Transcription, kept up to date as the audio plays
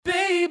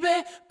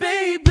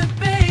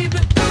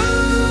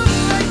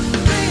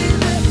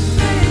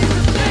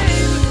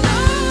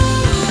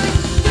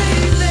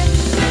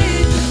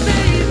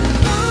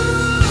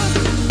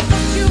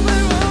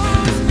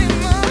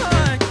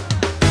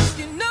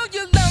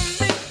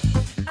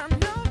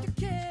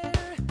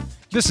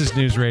This is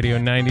News Radio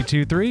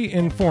 92.3,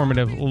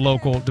 informative,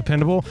 local,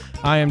 dependable.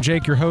 I am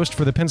Jake, your host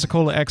for the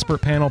Pensacola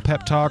Expert Panel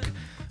Pep Talk.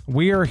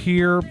 We are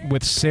here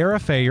with Sarah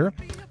Fayer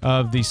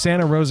of the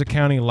Santa Rosa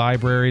County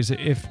Libraries.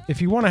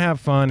 If you want to have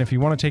fun, if you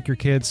want to take your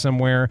kids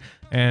somewhere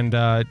and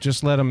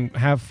just let them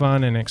have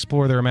fun and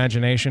explore their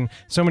imagination,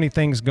 so many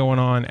things going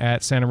on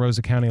at Santa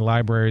Rosa County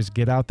Libraries.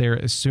 Get out there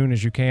as soon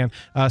as you can.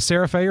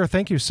 Sarah Fayer,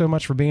 thank you so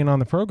much for being on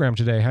the program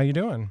today. How you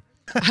doing?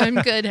 I'm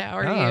good. How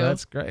are you?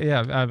 That's great.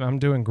 Yeah, I'm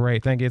doing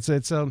great. Thank you.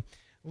 It's a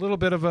little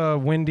bit of a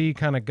windy,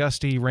 kind of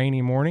gusty,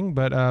 rainy morning,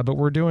 but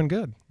we're doing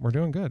good. We're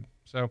doing good.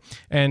 So,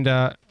 and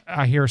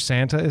I hear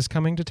Santa is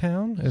coming to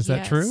town. Is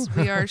that true? Yes,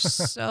 we are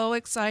so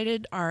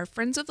excited. Our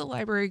Friends of the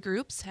Library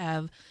groups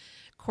have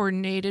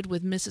coordinated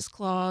with Mrs.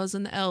 Claus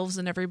and the elves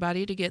and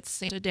everybody to get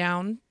Santa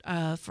down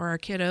for our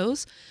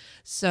kiddos.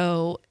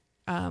 So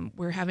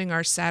we're having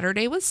our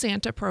Saturday with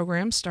Santa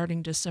program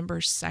starting December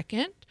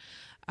 2nd.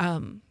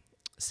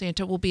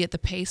 Santa will be at the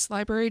Pace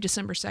Library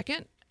December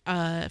 2nd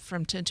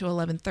from 10 to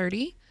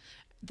 11:30.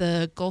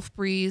 The Gulf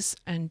Breeze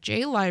and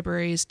J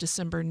Libraries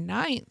December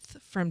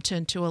 9th from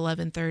 10 to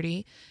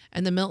 11:30.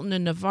 And the Milton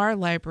and Navarre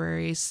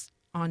Libraries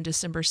on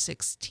December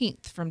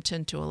 16th from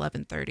 10 to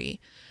 11:30.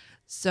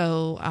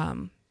 So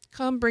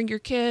come, bring your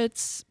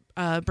kids,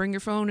 bring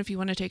your phone if you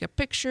want to take a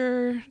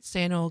picture.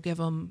 Santa will give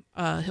them,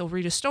 he'll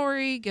read a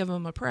story, give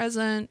them a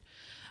present.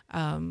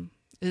 It'll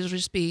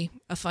just be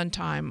a fun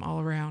time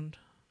all around.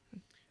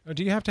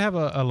 Do you have to have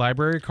a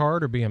library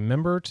card or be a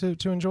member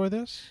to enjoy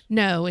this?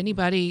 No,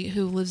 anybody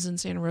who lives in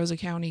Santa Rosa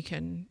County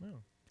can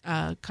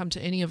come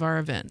to any of our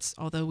events,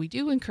 although we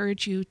do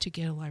encourage you to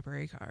get a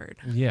library card.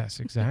 Yes,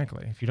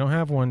 exactly. If you don't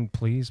have one,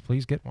 please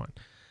get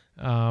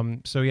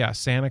one. So yeah,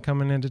 Santa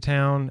coming into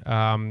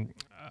town,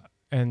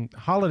 and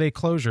holiday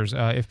closures.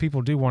 If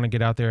people do want to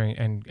get out there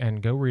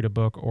and go read a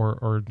book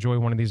or enjoy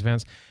one of these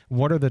events,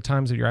 what are the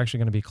times that you're actually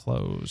going to be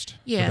closed?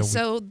 Yeah,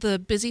 so the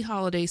busy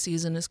holiday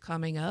season is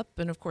coming up,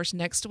 and of course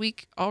next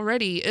week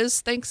already is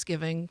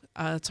Thanksgiving.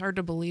 It's hard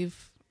to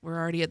believe we're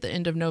already at the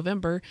end of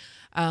November,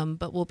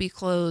 but we'll be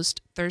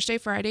closed Thursday,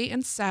 Friday,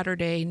 and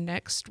Saturday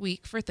next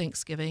week for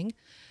Thanksgiving.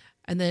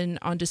 And then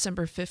on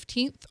December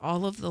 15th,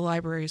 all of the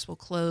libraries will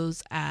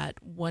close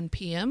at 1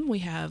 p.m. We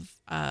have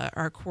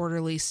our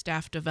quarterly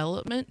staff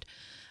development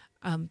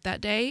that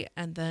day.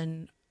 And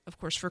then, of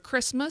course, for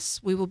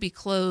Christmas, we will be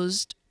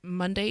closed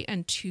Monday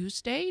and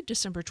Tuesday,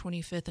 December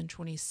 25th and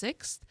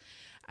 26th.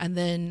 And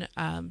then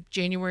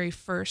January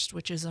 1st,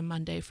 which is a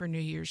Monday for New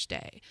Year's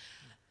Day.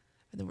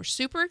 And then we're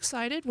super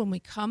excited when we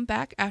come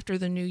back after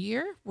the new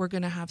year. We're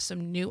going to have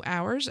some new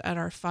hours at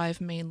our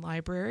 5 main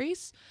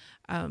libraries.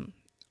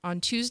 On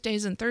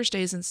Tuesdays and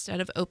Thursdays, instead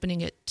of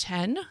opening at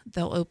 10,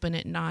 they'll open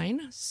at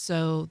 9.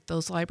 So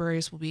those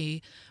libraries will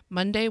be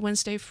Monday,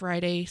 Wednesday,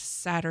 Friday,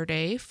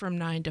 Saturday from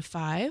 9 to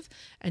 5,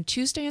 and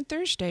Tuesday and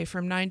Thursday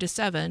from 9 to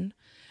 7.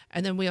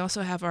 And then we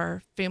also have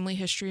our Family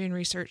History and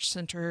Research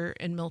Center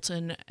in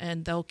Milton,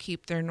 and they'll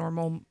keep their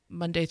normal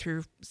Monday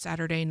through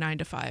Saturday 9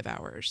 to 5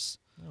 hours.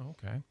 Oh,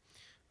 okay.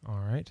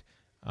 All right.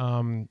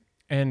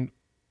 And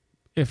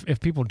if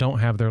people don't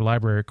have their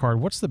library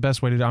card, what's the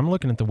best way to do it? I'm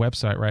looking at the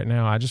website right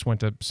now. I just went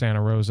to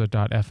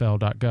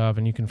santarosa.fl.gov,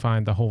 and you can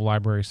find the whole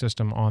library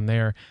system on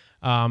there.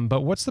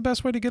 But what's the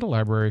best way to get a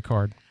library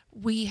card?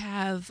 We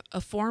have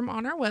a form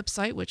on our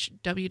website, which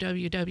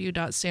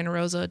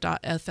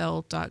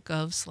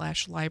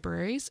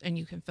www.santarosa.fl.gov/libraries, and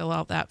you can fill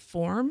out that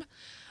form.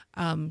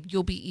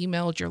 You'll be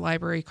emailed your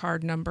library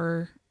card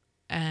number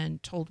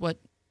and told what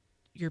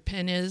your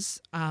PIN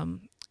is,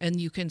 and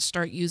you can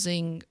start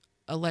using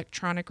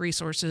electronic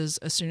resources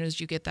as soon as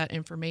you get that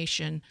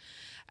information.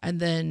 And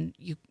then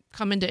you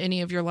come into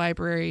any of your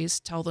libraries,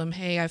 tell them,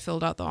 hey, I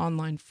filled out the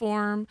online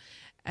form,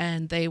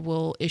 and they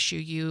will issue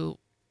you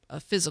a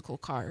physical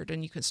card,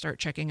 and you can start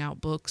checking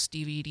out books,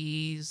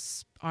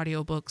 DVDs,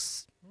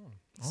 audiobooks,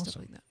 stuff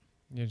like that.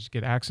 You just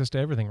get access to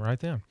everything right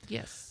there.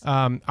 Yes.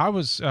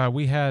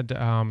 We had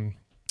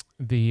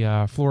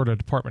the Florida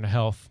Department of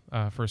Health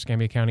for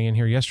Escambia County in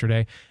here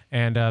yesterday,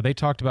 and they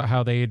talked about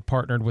how they had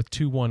partnered with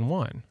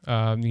 211,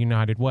 the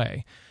United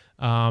Way.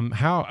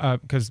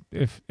 Because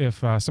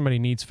if somebody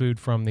needs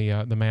food from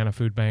the Manna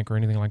Food Bank or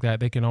anything like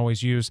that, they can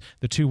always use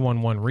the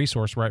 211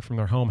 resource right from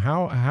their home.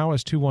 How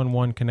is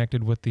 211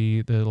 connected with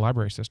the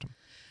library system?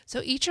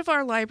 So each of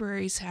our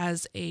libraries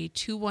has a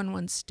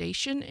 211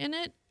 station in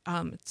it.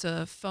 It's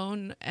a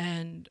phone,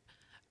 and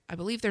I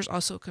believe there's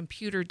also a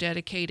computer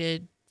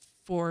dedicated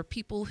for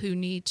people who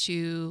need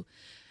to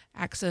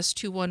access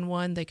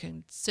 211. They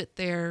can sit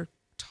there,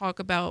 talk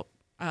about,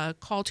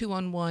 call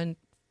 211,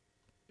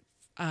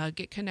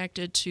 get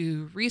connected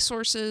to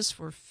resources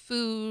for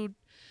food,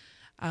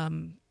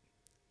 and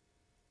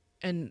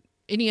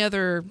any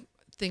other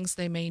things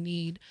they may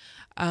need.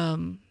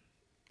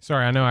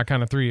 Sorry, I know I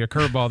kind of threw you a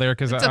curveball there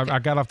because okay. I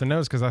got off the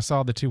nose because I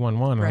saw the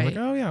 211. Right. I was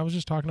like, oh yeah, I was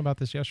just talking about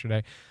this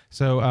yesterday.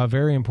 So a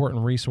very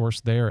important resource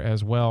there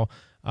as well.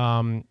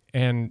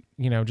 And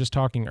just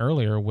talking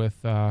earlier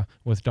with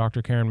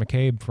Dr. Karen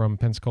McCabe from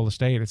Pensacola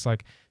State, it's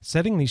like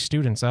setting these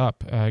students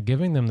up,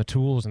 giving them the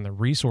tools and the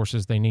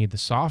resources they need, the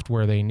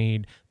software they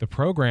need, the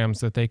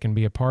programs that they can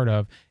be a part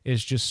of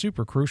is just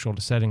super crucial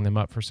to setting them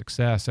up for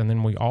success. And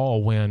then we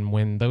all win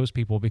when those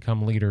people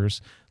become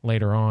leaders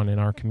later on in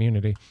our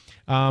community.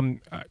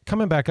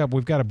 Coming back up,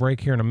 we've got a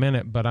break here in a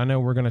minute, but I know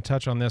we're going to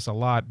touch on this a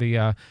lot.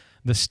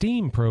 The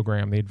STEAM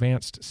program, the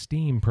Advanced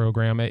STEAM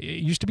program, it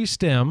used to be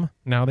STEM.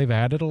 Now they've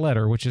added a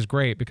letter, which is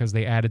great because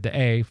they added the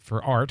A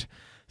for art.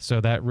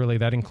 So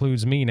that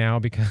includes me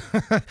now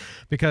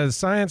because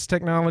science,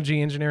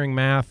 technology, engineering,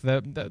 math,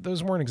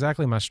 those weren't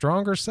exactly my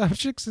stronger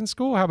subjects in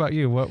school. How about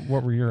you? What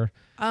were your?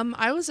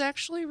 I was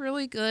actually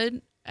really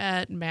good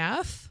at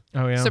math.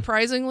 Oh yeah,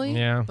 surprisingly.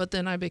 Yeah. But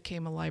then I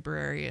became a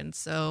librarian,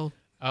 so.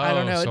 Oh, I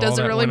don't know. so it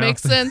doesn't really make out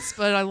sense,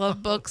 but I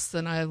love books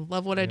and I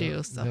love what I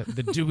do. So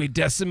the Dewey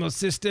Decimal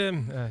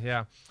System.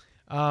 Yeah.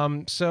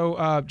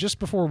 So just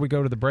before we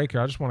go to the break here,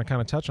 I just want to kind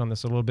of touch on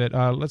this a little bit.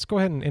 Let's go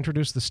ahead and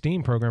introduce the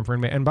STEAM program for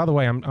anybody. And by the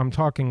way, I'm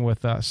talking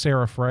with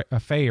Sarah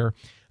Fayer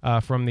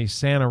from the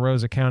Santa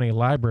Rosa County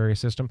Library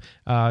System,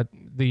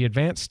 the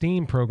Advanced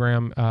STEAM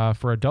program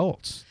for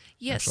adults.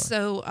 Yes. Actually.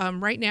 So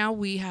right now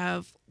we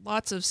have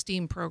lots of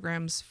STEAM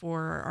programs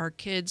for our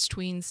kids,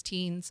 tweens,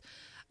 teens,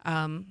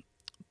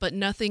 but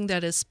nothing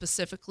that is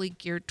specifically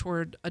geared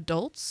toward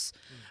adults.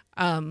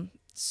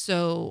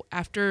 So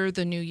after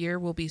the new year,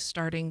 we'll be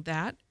starting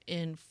that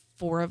in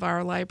 4 of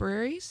our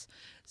libraries.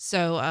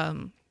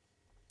 So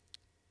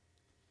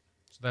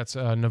that's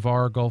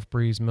Navarre, Gulf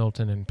Breeze,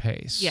 Milton, and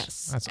Pace.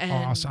 Yes. That's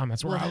awesome.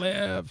 That's where I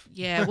live.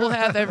 Yeah, we'll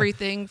have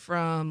everything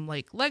from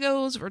like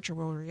Legos,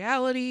 virtual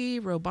reality,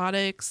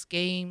 robotics,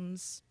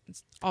 games,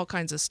 all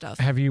kinds of stuff.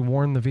 Have you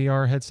worn the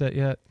VR headset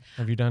yet?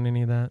 Have you done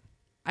any of that?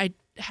 I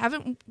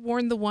haven't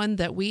worn the one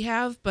that we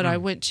have, but I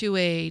went to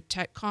a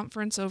tech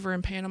conference over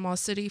in Panama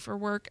City for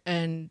work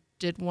and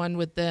did one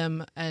with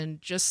them,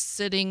 and just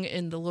sitting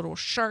in the little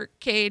shark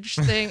cage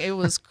thing, it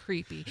was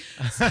creepy.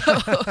 So.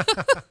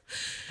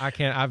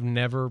 I've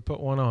never put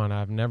one on.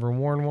 I've never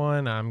worn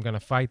one. I'm going to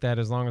fight that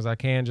as long as I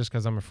can just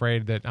because I'm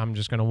afraid that I'm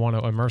just going to want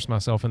to immerse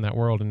myself in that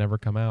world and never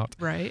come out.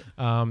 Right.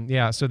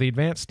 So the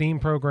Advanced STEAM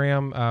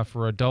program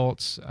for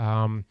adults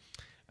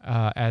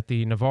at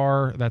the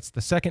Navarre, that's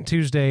the second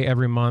Tuesday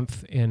every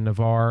month in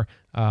Navarre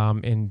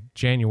in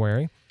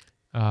January.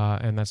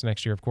 And that's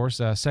next year, of course.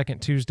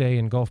 Second Tuesday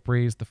in Gulf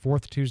Breeze, the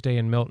fourth Tuesday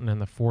in Milton,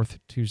 and the fourth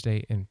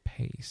Tuesday in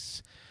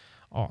Pace.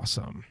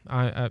 Awesome.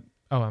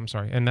 I'm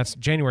sorry. And that's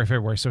January,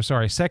 February. So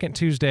sorry. Second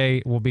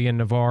Tuesday will be in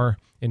Navarre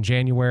in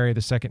January.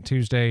 The second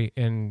Tuesday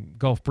in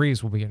Gulf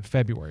Breeze will be in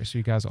February. So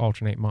you guys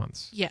alternate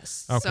months.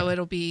 Yes. Okay. So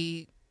it'll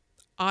be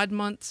odd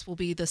months will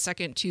be the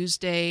second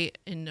Tuesday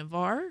in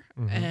Navarre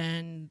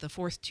and the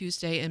fourth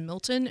Tuesday in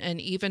Milton, and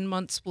even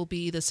months will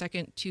be the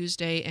second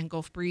Tuesday in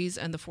Gulf Breeze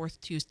and the fourth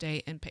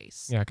Tuesday in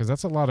Pace. Yeah, because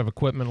that's a lot of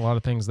equipment, a lot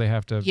of things they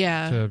have to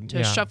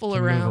shuffle to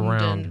around, move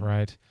around,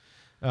 right?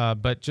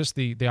 But just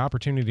the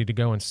opportunity to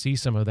go and see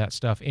some of that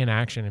stuff in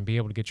action and be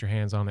able to get your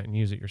hands on it and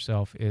use it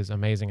yourself is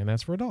amazing, and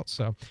that's for adults.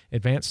 So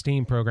Advanced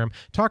STEAM program.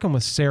 Talking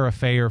with Sarah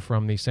Fayer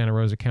from the Santa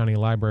Rosa County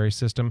Library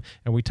System,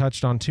 and we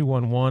touched on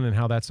 211 and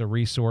how that's a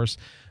resource.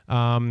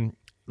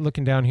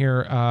 Looking down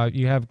here,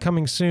 you have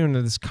coming soon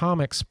this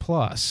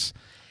ComicsPlus.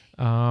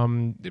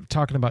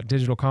 Talking about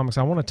digital comics.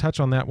 I want to touch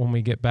on that when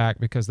we get back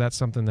because that's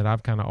something that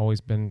I've kind of always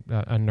been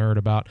a nerd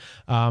about.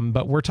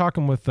 But we're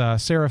talking with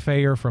Sarah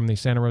Fayer from the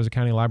Santa Rosa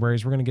County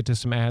Libraries. We're going to get to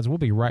some ads. We'll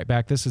be right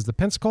back. This is the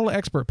Pensacola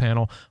Expert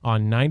Panel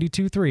on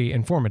 92.3,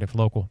 informative,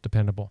 local,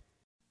 dependable.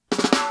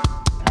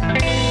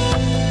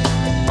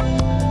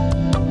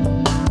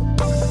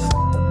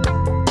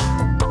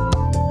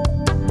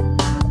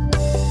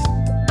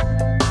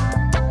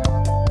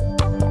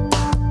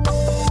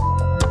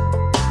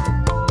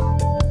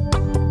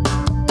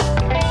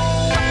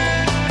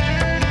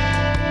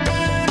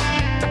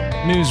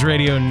 News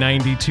Radio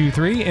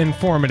 92.3,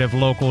 informative,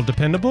 local,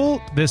 dependable.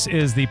 This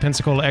is the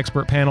Pensacola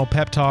Expert Panel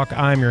Pep Talk.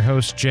 I'm your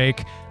host,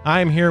 Jake.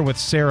 I'm here with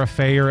Sarah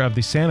Fayer of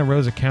the Santa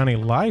Rosa County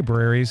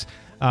Libraries.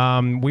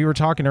 We were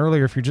talking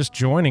earlier, if you're just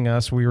joining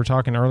us, we were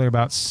talking earlier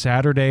about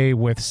Saturday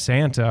with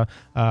Santa.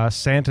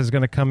 Santa's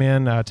going to come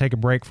in, take a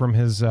break from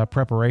his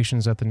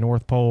preparations at the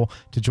North Pole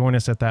to join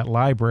us at that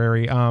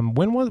library.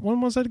 When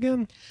was that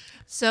again?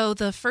 So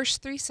the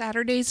first 3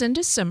 Saturdays in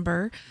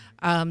December,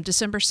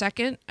 December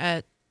 2nd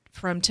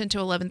from 10 to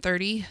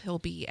 11:30, he'll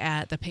be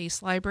at the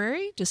Pace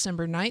Library.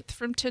 December 9th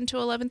from 10 to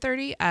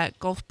 11:30 at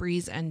Gulf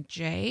Breeze and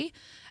Jay.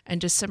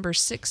 And December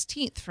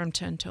 16th from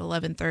 10 to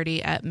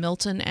 11:30 at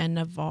Milton and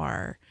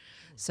Navarre.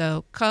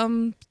 So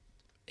come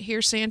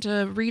hear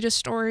Santa read a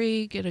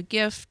story, get a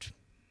gift.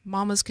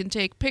 Mamas can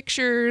take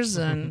pictures,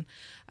 and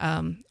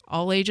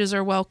all ages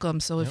are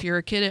welcome. So if you're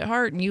a kid at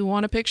heart and you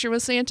want a picture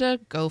with Santa,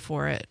 go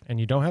for it. And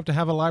you don't have to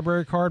have a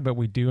library card, but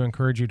we do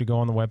encourage you to go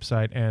on the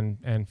website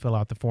and fill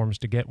out the forms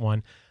to get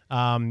one.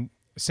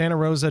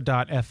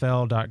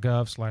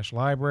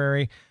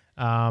 santarosa.fl.gov/library.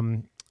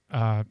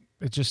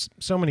 it's just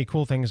so many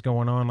cool things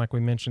going on. Like we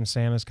mentioned,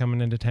 Santa's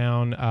coming into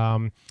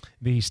town.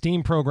 The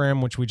STEAM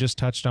program, which we just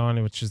touched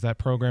on, which is that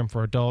program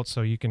for adults,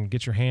 so you can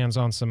get your hands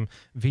on some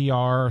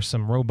VR,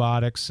 some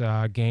robotics,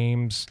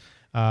 games,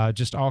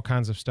 just all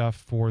kinds of stuff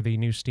for the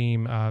new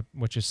STEAM,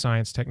 which is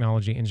science,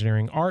 technology,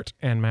 engineering, art,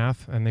 and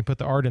math. And they put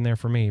the art in there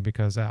for me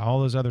because all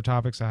those other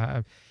topics,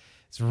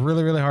 it's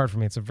really, really hard for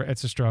me.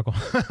 It's a struggle.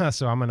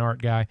 So I'm an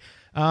art guy.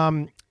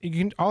 You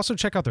can also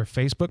check out their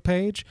Facebook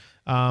page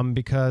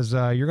because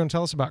you're going to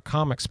tell us about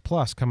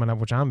ComicsPlus coming up,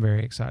 which I'm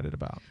very excited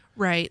about.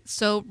 Right.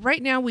 So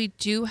right now we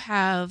do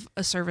have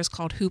a service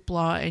called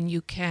Hoopla, and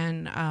you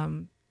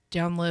can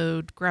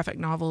download graphic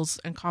novels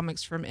and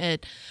comics from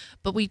it,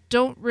 but we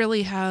don't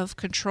really have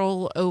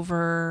control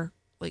over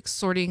like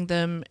sorting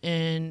them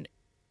in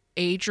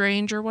age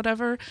range or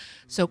whatever.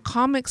 So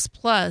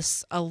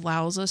ComicsPlus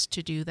allows us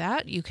to do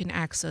that. You can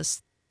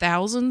access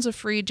thousands of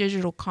free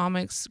digital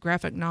comics,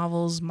 graphic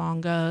novels,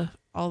 manga,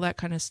 all that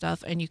kind of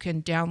stuff, and you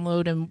can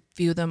download and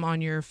view them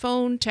on your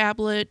phone,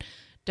 tablet,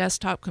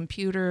 desktop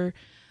computer,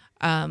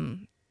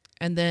 and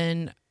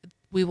then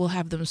we will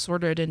have them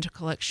sorted into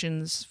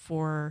collections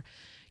for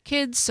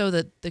kids so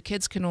that the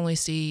kids can only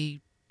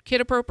see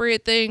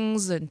kid-appropriate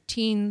things, and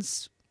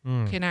teens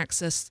can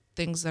access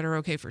things that are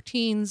okay for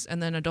teens,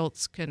 and then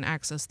adults can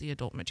access the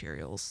adult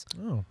materials.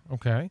 Oh,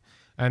 okay.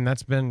 And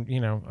that's been,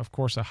 of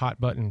course, a hot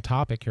button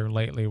topic here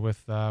lately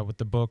with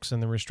the books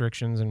and the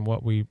restrictions and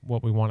what we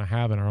want to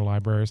have in our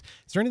libraries.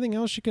 Is there anything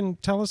else you can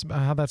tell us about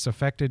how that's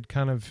affected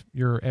kind of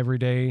your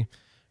everyday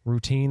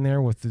routine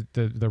there with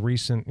the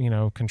recent,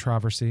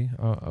 controversy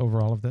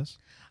over all of this?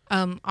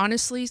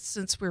 Honestly,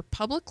 since we're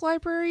public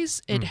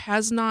libraries, it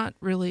has not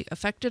really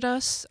affected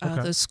us.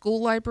 Okay. The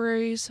school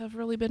libraries have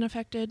really been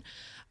affected.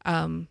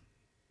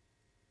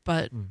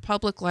 But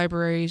public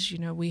libraries,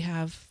 we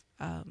have...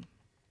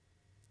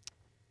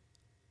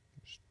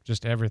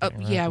 just everything,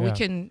 right? Yeah, we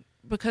can,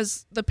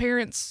 because the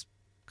parents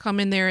come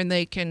in there and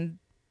they can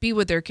be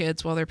with their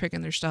kids while they're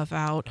picking their stuff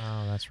out.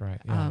 Oh, that's right.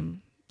 Yeah.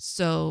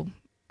 So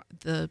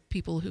the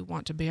people who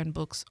want to ban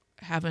books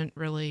haven't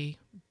really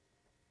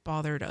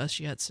bothered us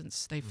yet,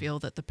 since they feel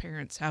that the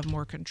parents have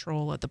more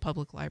control at the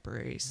public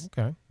libraries.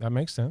 Okay, that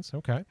makes sense.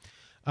 Okay.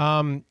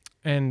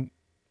 And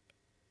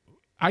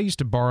I used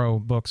to borrow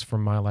books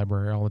from my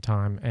library all the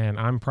time, and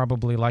I'm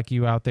probably like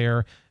you out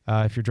there.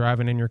 If you're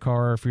driving in your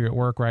car, if you're at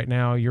work right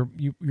now,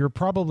 you're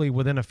probably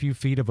within a few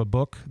feet of a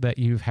book that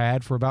you've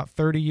had for about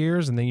 30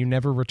 years and then you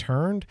never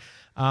returned.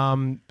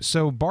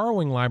 So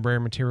borrowing library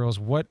materials,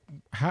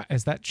 how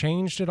has that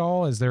changed at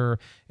all? Is there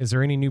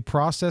any new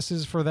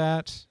processes for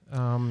that,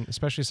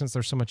 especially since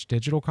there's so much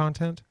digital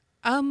content?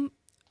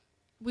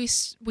 We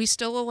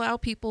still allow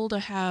people to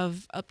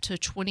have up to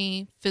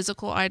 20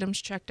 physical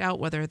items checked out,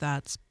 whether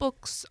that's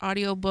books,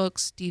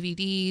 audiobooks,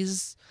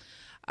 DVDs.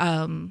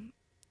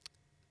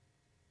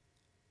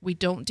 We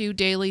don't do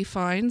daily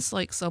fines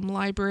like some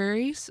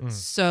libraries.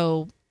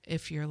 So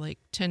if you're like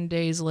 10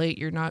 days late,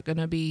 you're not going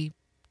to be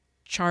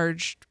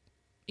charged,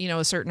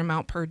 a certain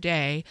amount per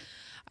day.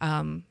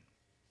 At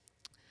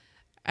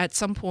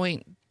some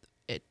point,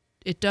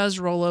 it does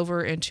roll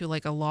over into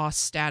like a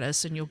lost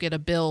status, and you'll get a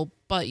bill,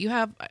 but you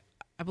have...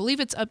 I believe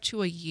it's up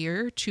to a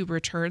year to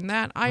return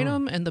that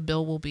item, and the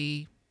bill will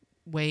be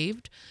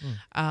waived.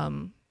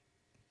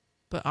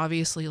 But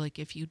obviously, like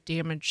if you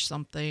damage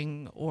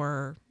something,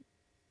 or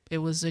it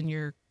was in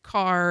your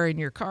car and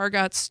your car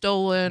got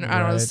stolen, I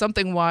don't know,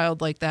 something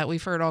wild like that.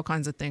 We've heard all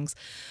kinds of things.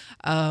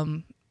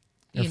 If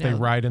they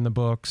write in the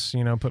books,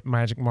 put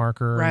magic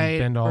marker and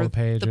bend all the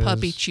pages. The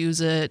puppy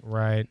chews it.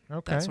 Right.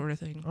 Okay. That sort of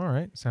thing. All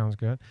right. Sounds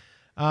good.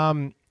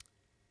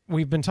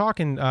 We've been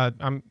talking,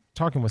 I'm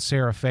talking with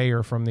Sarah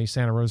Fayer from the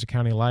Santa Rosa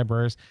County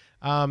Libraries.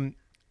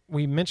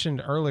 We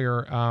mentioned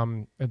earlier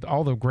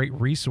all the great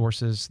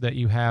resources that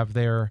you have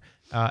there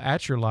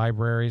at your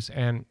libraries,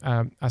 and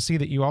I see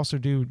that you also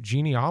do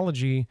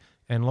genealogy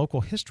and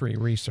local history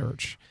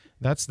research.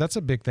 That's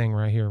a big thing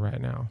right here, right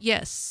now.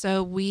 Yes.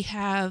 So we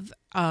have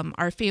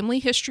our Family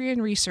History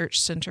and Research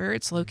Center.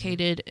 It's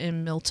located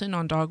in Milton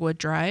on Dogwood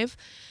Drive.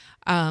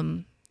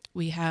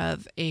 We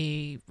have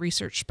a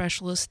research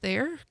specialist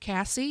there,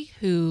 Cassie,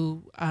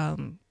 who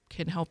can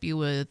help you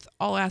with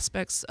all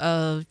aspects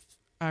of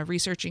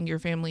researching your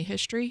family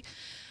history.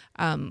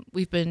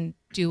 We've been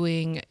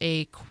doing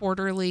a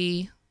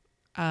quarterly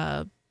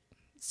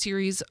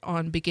series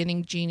on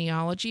beginning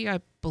genealogy.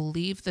 I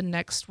believe the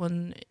next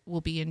one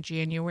will be in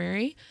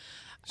January.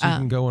 So you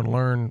can go and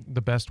learn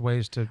the best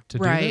ways to do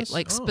this? Right,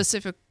 like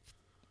specific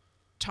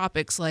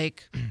topics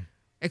like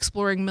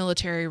exploring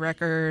military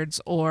records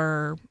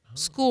or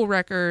school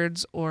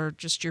records, or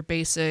just your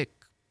basic,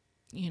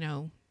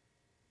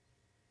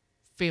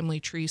 family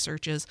tree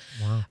searches.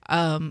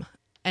 Wow.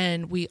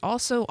 And we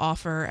also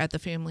offer at the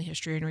Family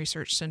History and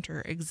Research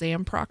Center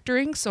exam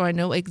proctoring. So I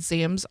know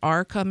exams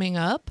are coming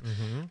up.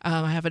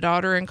 I have a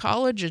daughter in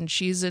college, and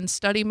she's in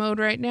study mode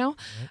right now.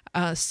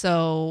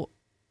 So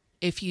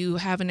if you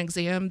have an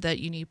exam that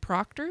you need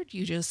proctored,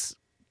 you just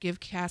give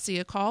Cassie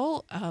a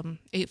call,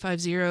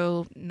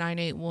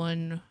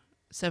 850-981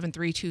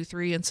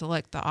 7323 and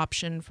select the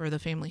option for the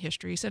Family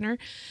History Center,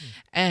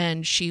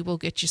 and she will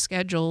get you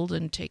scheduled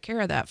and take care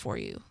of that for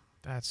you.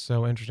 That's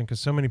so interesting because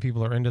so many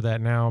people are into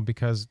that now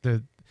because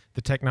the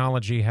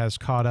technology has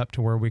caught up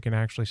to where we can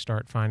actually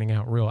start finding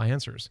out real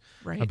answers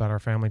about our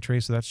family tree.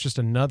 So that's just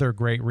another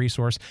great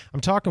resource.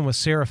 I'm talking with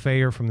Sarah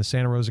Fayer from the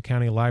Santa Rosa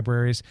County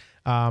Libraries.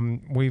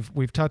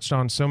 We've touched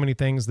on so many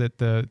things that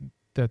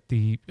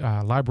the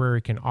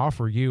library can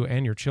offer you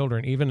and your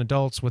children, even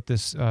adults, with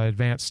this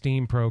advanced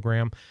STEAM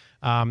program.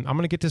 I'm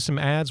going to get to some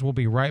ads. We'll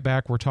be right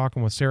back. We're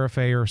talking with Sarah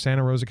Fayer,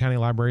 Santa Rosa County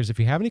Libraries. If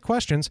you have any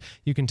questions,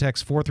 you can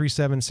text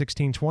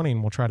 437-1620,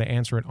 and we'll try to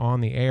answer it on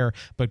the air.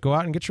 But go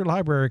out and get your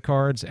library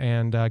cards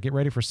and get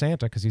ready for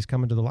Santa because he's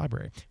coming to the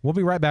library. We'll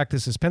be right back.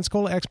 This is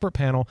Pensacola Expert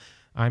Panel.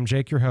 I'm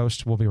Jake, your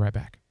host. We'll be right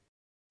back.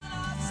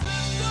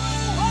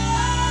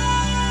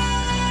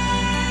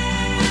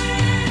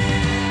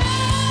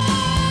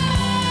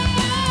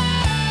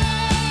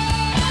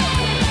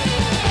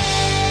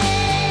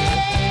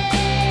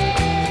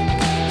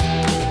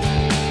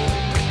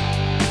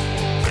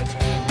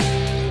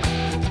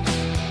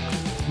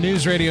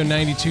 News Radio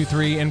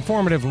 92.3,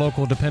 informative,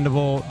 local,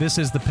 dependable. This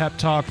is the Pep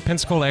Talk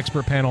Pensacola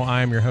Expert Panel.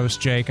 I am your host,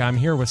 Jake. I'm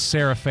here with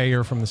Sarah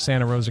Fayer from the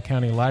Santa Rosa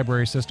County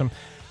Library System.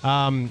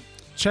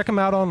 Check them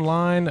out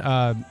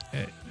online.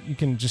 You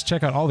can just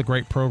check out all the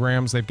great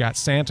programs. They've got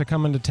Santa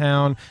coming to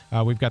town.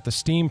 We've got the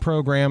STEAM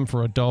program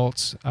for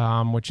adults,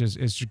 which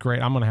is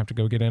great. I'm going to have to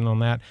go get in on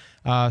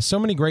that. So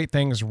many great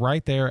things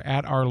right there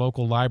at our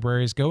local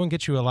libraries. Go and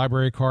get you a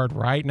library card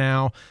right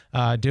now.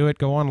 Do it.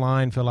 Go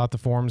online, fill out the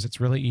forms. It's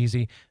really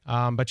easy.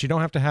 But you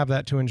don't have to have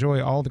that to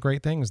enjoy all the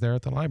great things there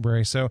at the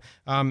library. So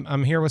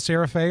I'm here with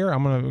Sarah Fayer.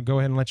 I'm going to go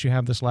ahead and let you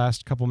have this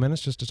last couple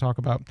minutes just to talk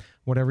about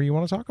whatever you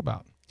want to talk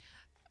about.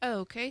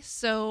 Okay,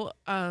 so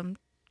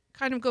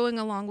kind of going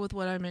along with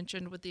what I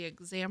mentioned with the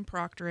exam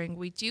proctoring,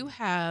 we do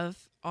have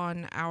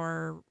on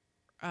our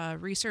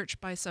research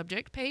by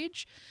subject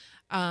page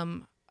a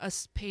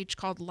page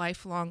called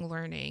Lifelong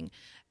Learning.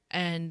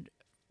 And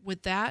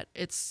with that,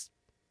 it's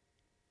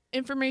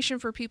information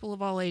for people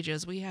of all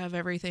ages. We have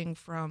everything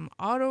from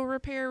auto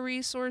repair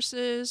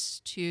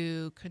resources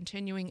to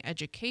continuing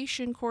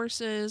education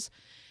courses,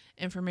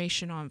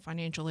 information on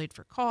financial aid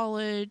for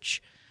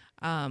college,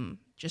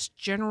 just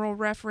general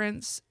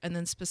reference, and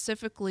then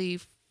specifically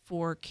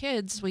for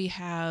kids, we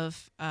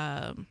have,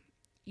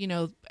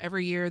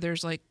 every year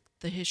there's like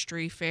the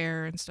history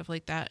fair and stuff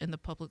like that in the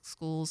public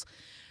schools.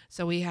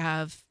 So we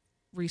have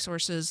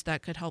resources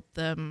that could help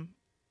them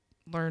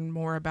learn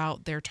more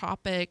about their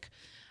topic.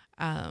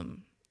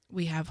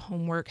 We have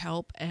homework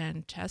help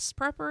and test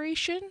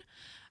preparation.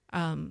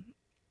 And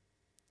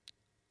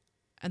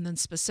then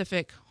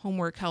specific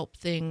homework help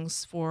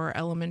things for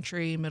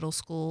elementary, middle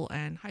school,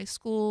 and high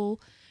school.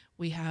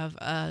 We have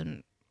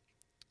a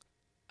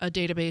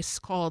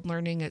database called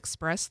Learning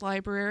Express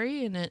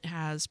Library, and it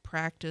has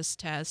practice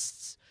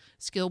tests,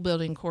 skill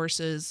building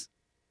courses,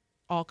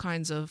 all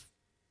kinds of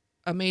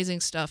amazing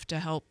stuff to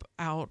help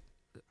out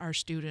our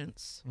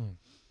students.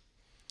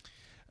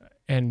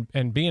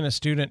 And being a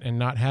student and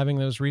not having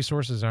those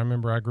resources, I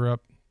remember I grew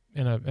up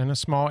in a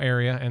small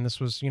area, and this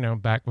was,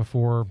 back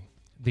before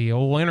the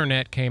old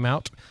internet came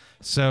out.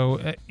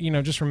 So,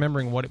 just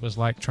remembering what it was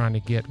like trying to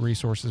get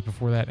resources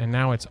before that. And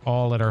now it's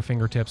all at our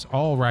fingertips,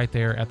 all right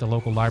there at the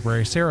local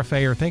library. Sarah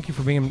Fayer, thank you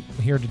for being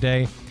here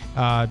today.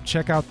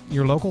 Check out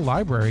your local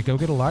library. Go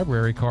get a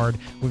library card.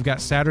 We've got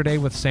Saturday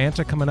with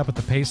Santa coming up at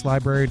the Pace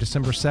Library,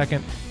 December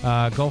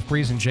 2nd. Gulf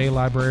Breeze and Jay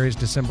Libraries,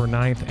 December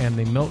 9th. And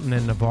the Milton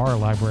and Navarre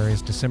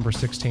Libraries, December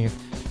 16th.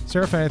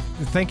 Sarah Fayer,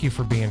 thank you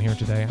for being here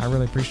today. I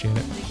really appreciate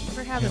it. Thank you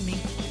for having me.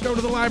 Go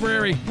to the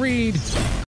library. Read.